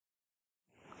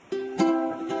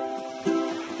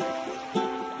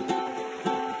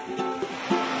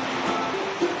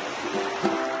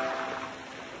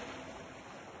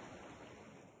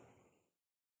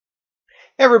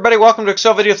Hey everybody, welcome to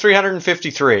Excel video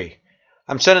 353.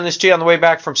 I'm sending this to you on the way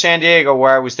back from San Diego,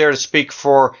 where I was there to speak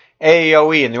for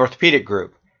AEOE in the orthopedic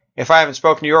group. If I haven't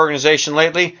spoken to your organization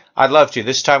lately, I'd love to.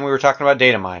 This time we were talking about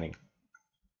data mining.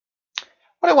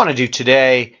 What I want to do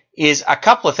today is a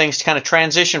couple of things to kind of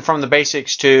transition from the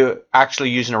basics to actually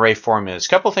using array formulas. A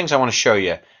couple of things I want to show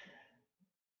you.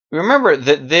 Remember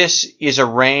that this is a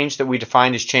range that we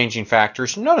defined as changing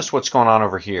factors. Notice what's going on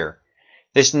over here.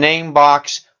 This name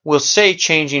box will say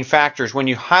changing factors. When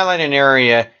you highlight an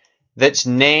area that's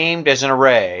named as an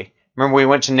array, remember we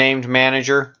went to named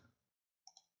manager?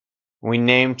 We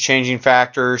named changing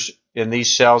factors in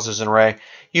these cells as an array.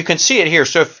 You can see it here.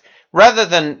 So if rather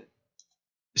than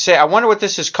say, I wonder what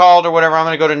this is called or whatever, I'm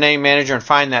going to go to name manager and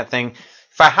find that thing.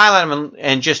 If I highlight them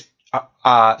and just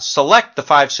select the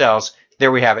 5 cells,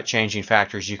 there we have it, changing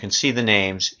factors. You can see the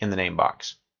names in the name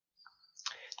box.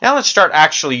 Now let's start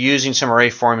actually using some array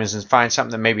formulas and find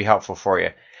something that may be helpful for you.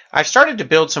 I've started to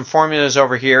build some formulas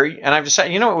over here, and I've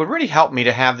decided, it would really help me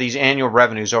to have these annual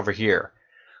revenues over here.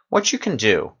 What you can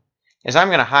do is I'm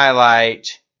going to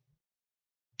highlight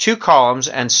 2 columns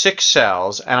and 6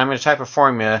 cells, and I'm going to type a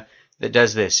formula that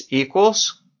does this.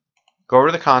 Equals, go over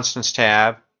to the Constants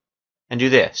tab, and do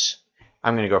this.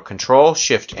 I'm going to go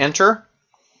ctrl+shift+enter,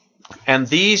 and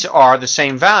these are the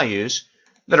same values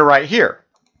that are right here.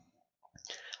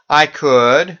 I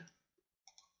could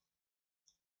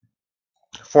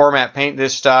format paint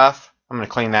this stuff. I'm going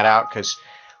to clean that out because,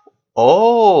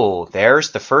 oh,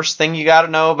 there's the first thing you got to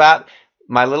know about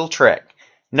my little trick.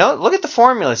 No, look at the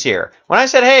formulas here. When I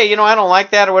said, hey, I don't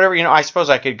like that or whatever, I suppose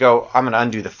I could go, I'm going to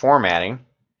undo the formatting,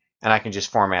 and I can just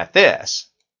format this.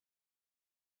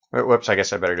 Whoops, I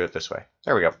guess I better do it this way.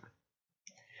 There we go.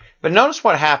 But notice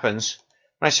what happens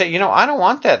when I say, I don't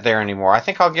want that there anymore. I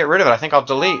think I'll get rid of it. I think I'll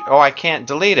delete. Oh, I can't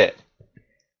delete it.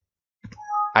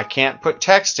 I can't put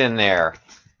text in there.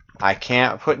 I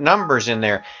can't put numbers in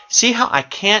there. See how I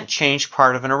can't change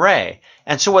part of an array?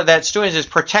 And so what that's doing is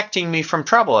protecting me from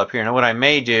trouble up here. Now what I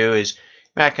may do is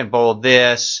I can bold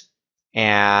this,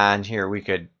 and here we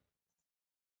could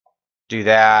do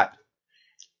that.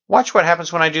 Watch what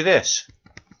happens when I do this.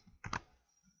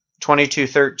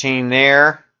 2213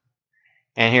 there.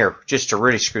 And here, just to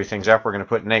really screw things up, we're going to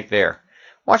put Nate there.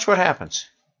 Watch what happens.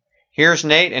 Here's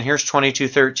Nate, and here's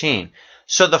 2213.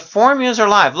 So the formulas are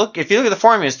live. Look, if you look at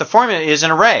the formula is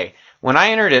an array. When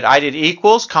I entered it, I did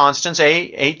equals, constants,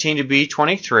 A18 to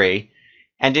B23,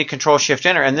 and did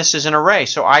Control-Shift-Enter, and this is an array.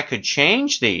 So I could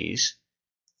change these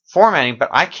formatting, but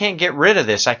I can't get rid of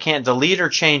this. I can't delete or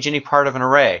change any part of an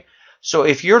array. So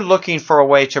if you're looking for a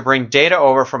way to bring data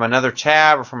over from another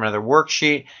tab or from another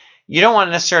worksheet, you don't want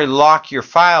to necessarily lock your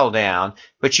file down,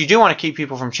 but you do want to keep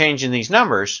people from changing these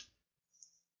numbers.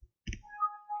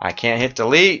 I can't hit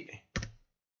delete.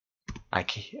 I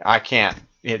can't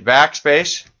hit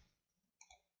backspace.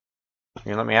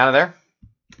 Can you let me out of there?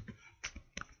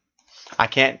 I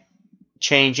can't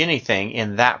change anything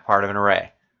in that part of an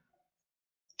array.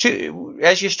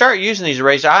 As you start using these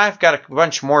arrays, I've got a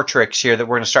bunch more tricks here that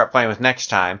we're going to start playing with next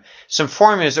time. Some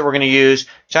formulas that we're going to use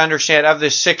to understand of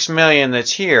this 6 million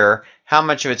that's here, how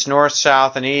much of it's north,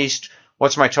 south, and east,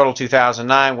 what's my total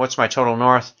 2009, what's my total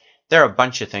north. There are a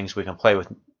bunch of things we can play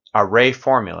with array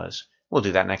formulas. We'll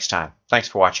do that next time. Thanks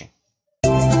for watching.